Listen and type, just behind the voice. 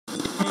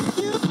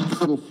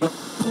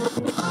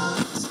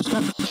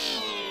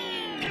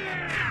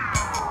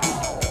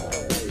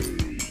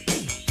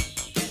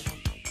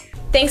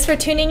Thanks for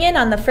tuning in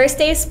on the first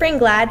day of Spring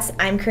Glads.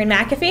 I'm Corinne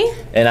McAfee.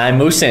 And I'm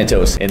Moose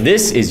Santos, and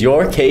this is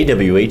your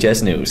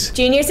KWHS News.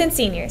 Juniors and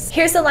seniors,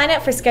 here's the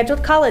lineup for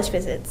scheduled college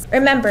visits.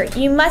 Remember,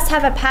 you must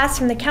have a pass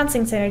from the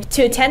Counseling Center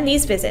to attend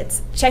these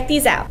visits. Check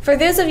these out. For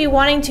those of you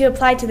wanting to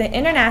apply to the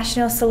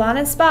International Salon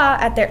and Spa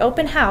at their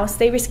open house,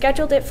 they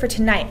rescheduled it for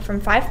tonight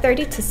from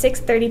 5:30 to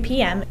 6:30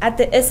 p.m. at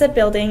the ISA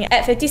building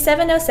at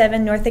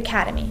 5707 North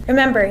Academy.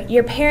 Remember,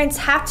 your parents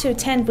have to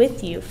attend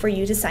with you for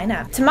you to sign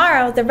up.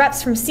 Tomorrow, the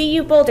reps from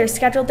CU Boulder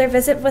scheduled their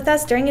visit with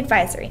us during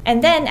advisory.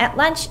 And then at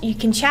lunch, you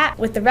can chat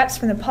with the reps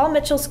from the Paul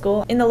Mitchell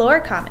School in the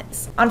Lower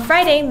Commons. On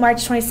Friday,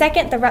 March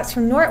 22nd, the reps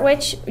from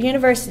Norwich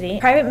University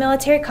Private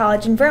Military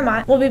College in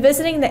Vermont will be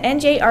visiting the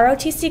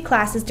NJROTC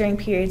classes during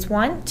periods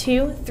 1,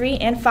 2, 3,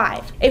 and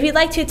 5. If you'd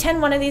like to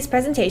attend one of these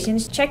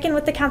presentations, check in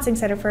with the Counseling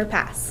Center for a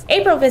pass.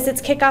 April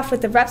visits kick off with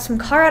the reps from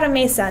Colorado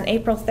Mesa on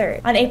April 3rd.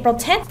 On April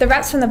 10th, the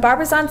reps from the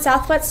Barbizon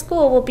Southwest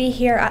School will be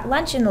here at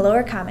lunch in the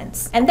Lower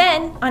Commons. And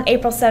then, on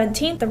April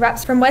 17th, the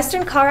reps from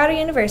Western Colorado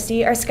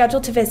University are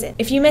scheduled to visit.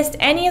 If you missed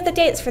any of the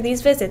dates for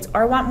these visits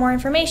or want more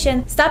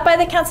information, stop by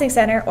the Counseling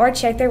Center or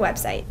check their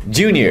website.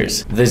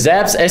 Juniors, the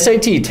ZAPS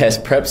SAT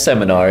Test Prep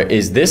Seminar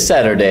is this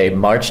Saturday,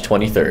 March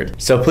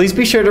 23rd. So please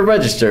be sure to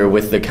register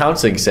with the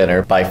Counseling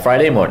Center by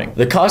Friday morning.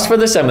 The cost for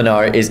the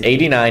seminar is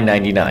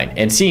 $89.99,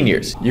 and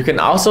seniors, you can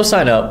also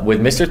sign up with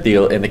Mr.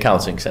 Thiel in the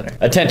Counseling Center.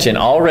 Attention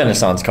all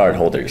Renaissance card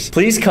holders.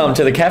 Please come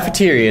to the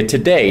cafeteria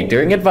today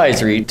during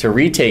advisory to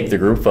retake the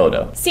group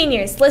photo.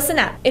 Seniors, listen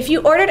up. If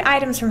you ordered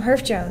items from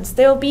Herf Jones,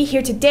 they will be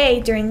here today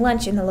during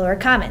lunch in the Lower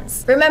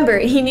Commons. Remember,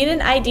 you need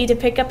an ID to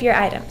pick up your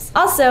items.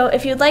 Also,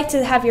 if you'd like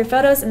to have your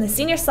photos in the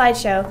senior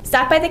slideshow,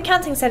 stop by the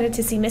Counseling Center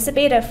to see Miss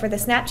Abeda for the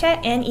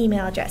Snapchat and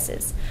email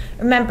addresses.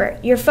 Remember,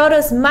 your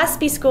photos must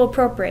be school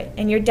appropriate,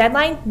 and your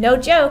deadline, no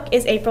joke,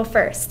 is April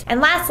 1st. And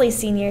lastly,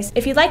 seniors,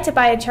 if you'd like to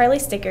buy a Charlie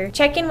sticker,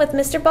 check in with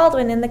Mr.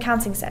 Baldwin in the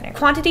Counseling Center.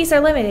 Quantities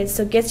are limited,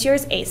 so get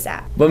yours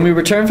ASAP. When we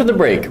return from the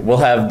break, we'll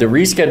have the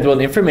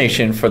rescheduled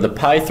information for the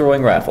pie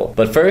throwing raffle.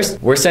 But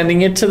first, we're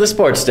sending it to the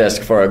sports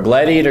desk for a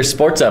Gladiator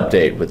Sports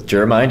Update with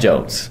Jeremiah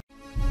Jones.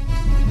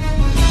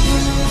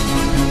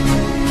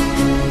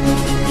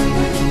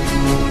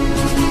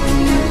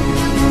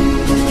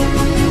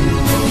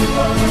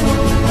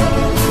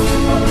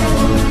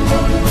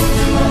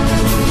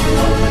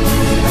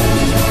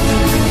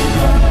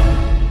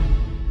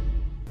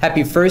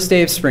 Happy first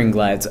day of Spring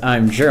Glads,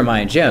 I'm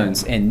Jeremiah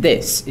Jones, and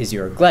this is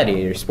your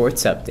Gladiator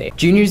Sports Update.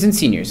 Juniors and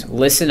seniors,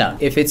 listen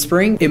up. If it's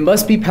spring, it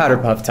must be powder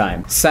puff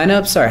time.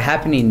 Sign-ups are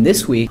happening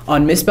this week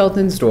on Miss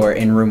Belton's door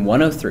in room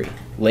 103.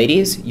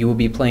 Ladies, you will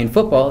be playing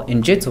football,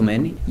 and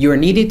gentlemen, you are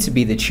needed to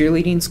be the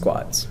cheerleading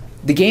squads.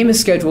 The game is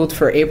scheduled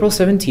for April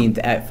 17th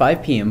at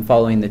 5 p.m.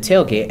 following the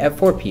tailgate at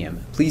 4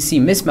 p.m. Please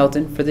see Miss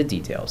Melton for the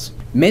details.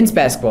 Men's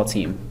basketball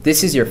team,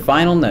 this is your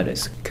final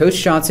notice. Coach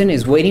Johnson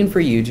is waiting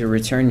for you to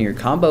return your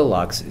combo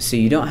locks so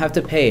you don't have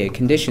to pay a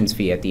conditions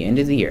fee at the end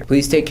of the year.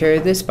 Please take care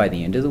of this by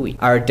the end of the week.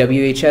 Our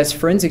WHS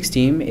forensics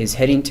team is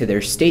heading to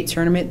their state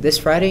tournament this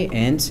Friday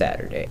and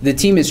Saturday. The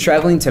team is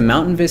traveling to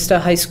Mountain Vista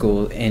High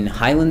School in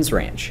Highlands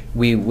Ranch.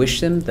 We wish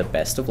them the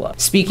best of luck.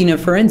 Speaking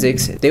of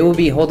forensics, they will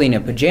be holding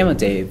a Pajama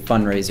Day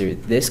fundraiser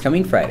this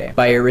coming Friday.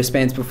 Buy your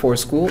wristbands before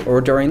school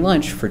or during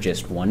lunch for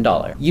just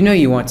 $1. You know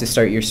you want to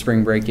start your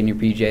spring break in your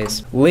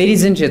PJs.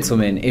 Ladies and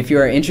gentlemen, if you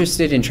are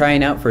interested in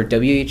trying out for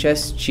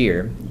WHS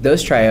Cheer,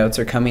 those tryouts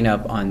are coming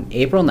up on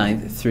April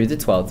 9th through the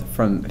 12th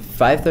from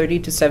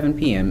 5:30 to 7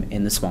 p.m.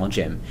 in the small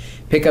gym.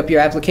 Pick up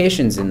your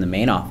applications in the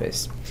main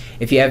office.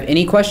 If you have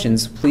any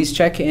questions, please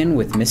check in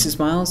with Mrs.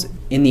 Miles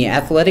in the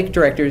athletic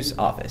director's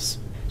office.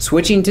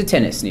 Switching to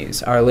tennis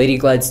news, our Lady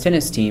Glads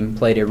tennis team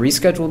played a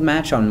rescheduled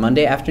match on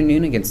Monday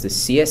afternoon against the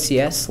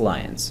CSCS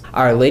Lions.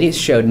 Our ladies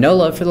showed no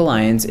love for the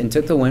Lions and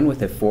took the win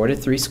with a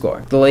 4-3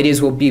 score. The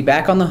ladies will be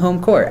back on the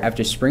home court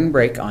after spring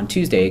break on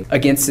Tuesday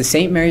against the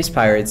St. Mary's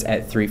Pirates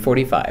at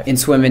 3:45. In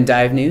swim and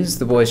dive news,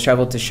 the boys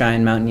traveled to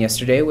Cheyenne Mountain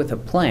yesterday with a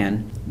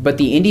plan, but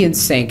the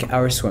Indians sank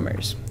our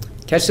swimmers.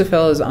 Catch the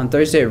fellas on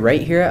Thursday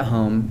right here at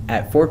home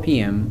at 4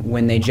 p.m.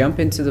 when they jump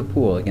into the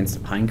pool against the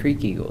Pine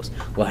Creek Eagles.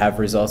 We'll have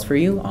results for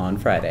you on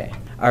Friday.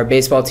 Our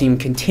baseball team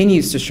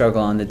continues to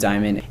struggle on the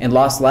diamond and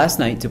lost last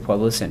night to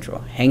Pueblo Central.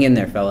 Hang in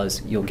there,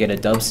 fellas. You'll get a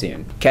dub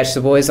soon. Catch the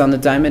boys on the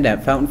diamond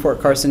at Fountain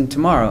Fort Carson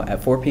tomorrow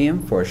at 4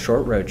 p.m. for a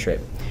short road trip.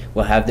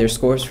 We'll have their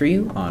scores for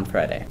you on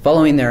Friday.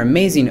 Following their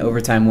amazing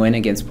overtime win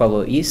against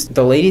Pueblo East,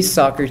 the ladies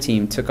soccer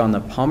team took on the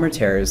Palmer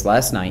Terrors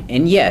last night,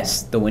 and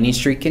yes, the winning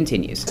streak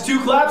continues. 2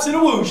 claps and a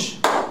whoosh.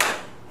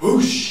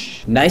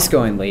 Whoosh. Nice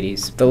going,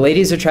 ladies. The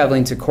ladies are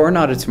traveling to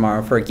Coronado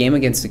tomorrow for a game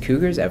against the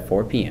Cougars at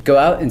 4 p.m. Go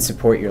out and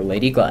support your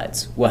Lady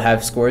Glads. We'll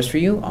have scores for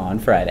you on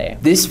Friday.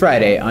 This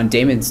Friday on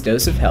Damon's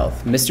Dose of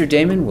Health, Mr.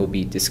 Damon will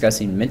be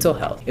discussing mental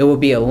health. It will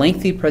be a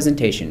lengthy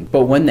presentation,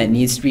 but one that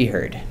needs to be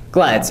heard.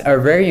 Glads, our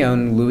very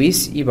own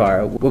Luis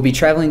Ibarra, will be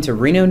traveling to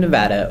Reno,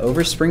 Nevada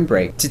over spring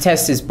break to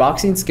test his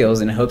boxing skills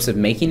in hopes of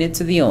making it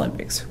to the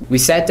Olympics. We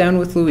sat down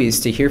with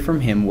Luis to hear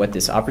from him what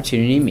this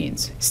opportunity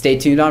means. Stay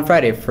tuned on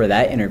Friday for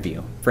that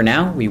interview. For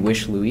now, we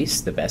wish Luis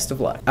the best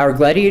of luck. Our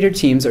Gladiator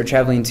teams are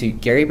traveling to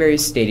Gary Berry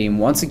Stadium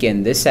once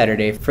again this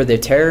Saturday for the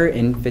Terror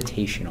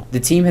Invitational.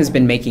 The team has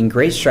been making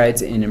great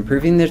strides in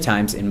improving their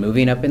times and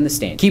moving up in the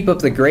standings. Keep up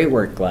the great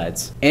work,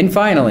 Glads. And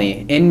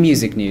finally, in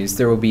music news,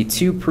 there will be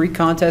 2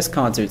 pre-contest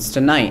concerts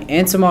tonight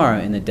and tomorrow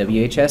in the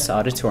WHS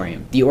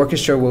Auditorium. The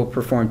orchestra will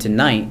perform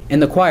tonight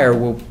and the choir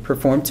will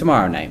perform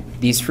tomorrow night.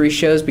 These free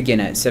shows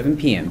begin at 7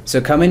 p.m., so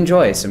come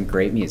enjoy some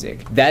great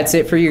music. That's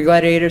it for your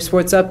Gladiator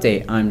Sports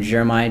Update. I'm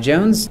Jeremiah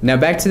Jones. Now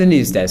back to the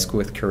news desk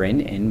with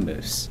Corinne and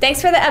Moose.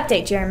 Thanks for the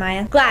update,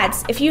 Jeremiah.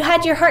 Glads, if you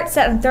had your heart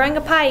set on throwing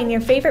a pie in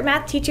your favorite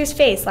math teacher's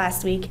face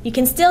last week, you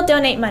can still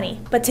donate money,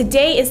 but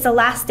today is the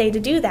last day to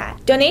do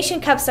that.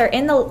 Donation cups are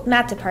in the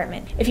math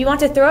department. If you want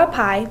to throw a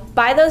pie,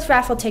 buy those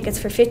raffle tickets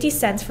for 50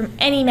 cents from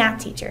any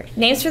math teacher.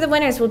 Names for the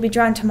winners will be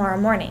drawn tomorrow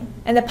morning,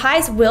 and the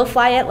pies will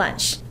fly at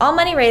lunch. All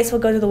money raised will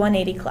go to the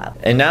 180 Club.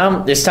 And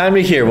now it's time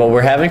to hear what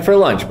we're having for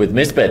lunch with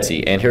Miss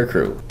Betsy and her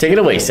crew. Take it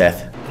away,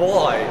 Seth.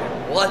 Boy,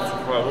 what's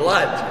for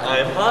lunch?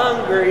 I'm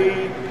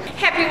hungry.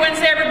 Happy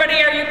Wednesday, everybody.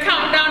 Are you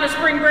counting down to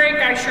spring break?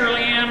 I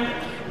surely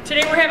am.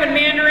 Today we're having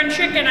Mandarin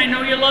chicken. I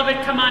know you love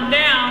it. Come on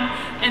down.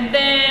 And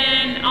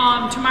then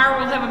tomorrow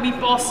we'll have a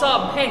meatball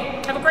sub.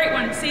 Hey, have a great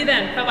one. See you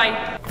then.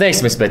 Bye-bye.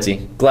 Thanks, Miss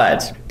Betsy.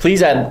 Glads.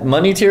 Please add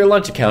money to your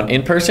lunch account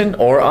in person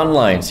or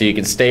online so you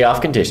can stay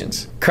off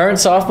conditions. Current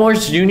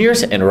sophomores,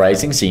 juniors, and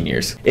rising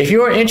seniors. If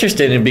you are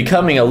interested in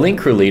becoming a link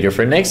crew leader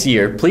for next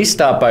year, please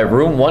stop by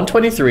room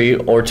 123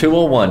 or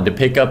 201 to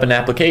pick up an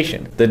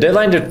application. The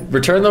deadline to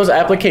return those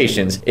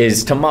applications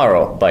is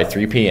tomorrow by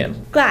 3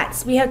 p.m.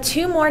 Glads, we have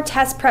 2 more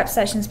test prep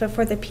sessions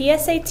before the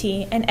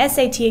PSAT and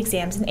SAT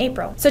exams in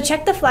April, so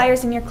check the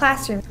flyers in your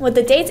classroom with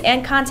the dates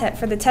and content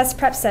for the test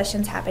prep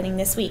sessions happening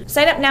this week.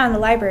 Sign up now in the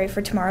library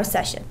for tomorrow's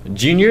session.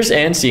 Juniors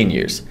and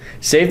seniors,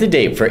 save the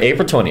date for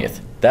April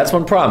 20th. That's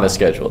when prom is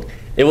scheduled.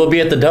 It will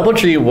be at the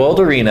Doubletree World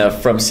Arena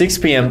from 6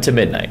 p.m. to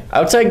midnight.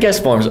 Outside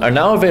guest forms are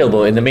now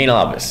available in the main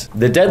office.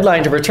 The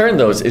deadline to return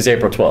those is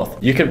April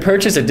 12th. You can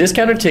purchase a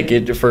discounted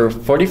ticket for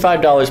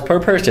 $45 per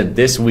person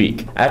this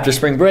week. After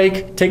spring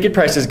break, ticket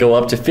prices go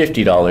up to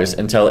 $50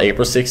 until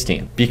April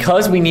 16th.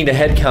 Because we need a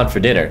head count for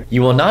dinner,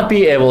 you will not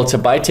be able to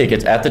buy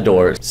tickets at the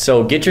door,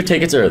 so get your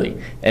tickets early.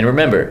 And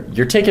remember,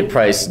 your ticket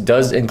price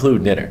does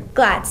include dinner.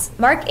 Glads,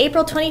 mark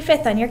April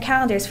 25th on your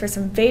calendars for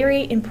some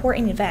very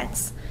important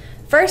events.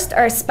 First,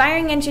 our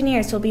aspiring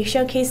engineers will be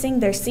showcasing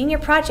their senior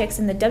projects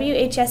in the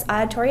WHS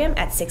Auditorium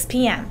at 6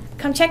 p.m.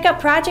 Come check out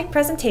project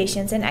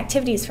presentations and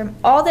activities from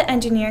all the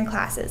engineering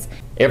classes.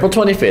 April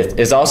 25th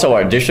is also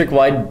our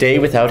district-wide Day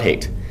Without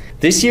Hate.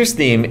 This year's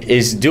theme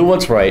is Do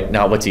What's Right,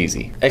 Not What's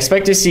Easy.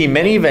 Expect to see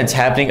many events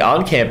happening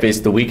on campus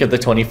the week of the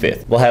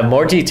 25th. We'll have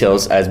more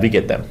details as we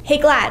get them. Hey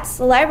Glads,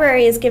 the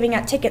library is giving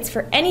out tickets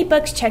for any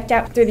books checked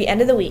out through the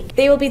end of the week.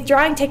 They will be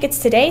drawing tickets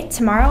today,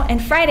 tomorrow,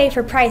 and Friday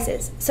for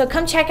prizes, so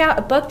come check out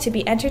a book to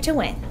be entered to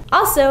win.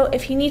 Also,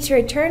 if you need to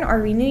return or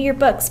renew your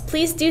books,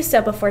 please do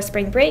so before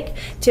spring break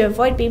to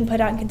avoid being put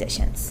on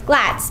conditions.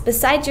 Glads,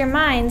 besides your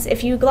minds,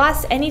 if you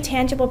lost any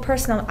tangible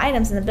personal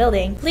items in the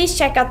building, please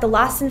check out the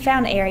Lost and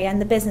Found area in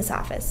the business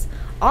office.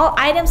 All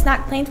items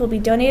not claimed will be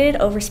donated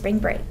over spring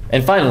break.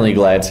 And finally,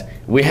 Glads,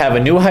 we have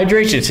a new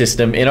hydration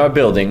system in our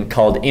building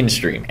called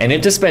InStream, and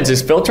it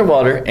dispenses filtered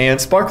water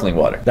and sparkling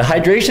water. The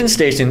hydration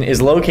station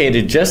is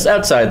located just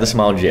outside the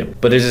small gym,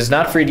 but it is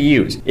not free to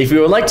use. If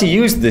you would like to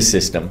use this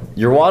system,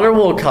 your water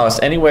will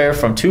cost anywhere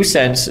from 2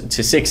 cents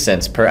to 6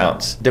 cents per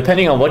ounce,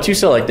 depending on what you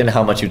select and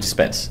how much you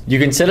dispense. You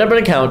can set up an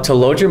account to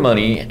load your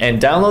money and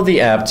download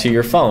the app to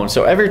your phone,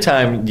 so every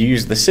time you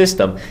use the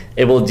system,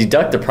 it will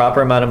deduct the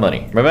proper amount of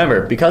money.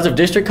 Remember, because of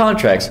district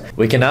contracts,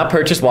 we cannot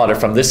purchase water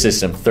from this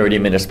system 30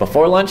 minutes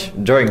before lunch,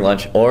 during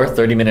lunch, or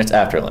 30 minutes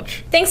after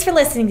lunch. Thanks for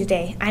listening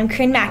today. I'm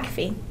Corinne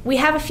McAfee. We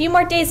have a few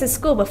more days of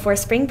school before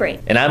spring break.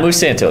 And I'm Moose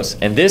Santos,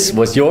 and this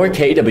was your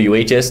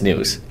KWHS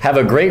News. Have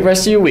a great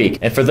rest of your week,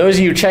 and for those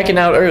of you checking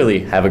out early,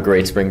 have a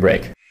great spring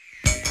break.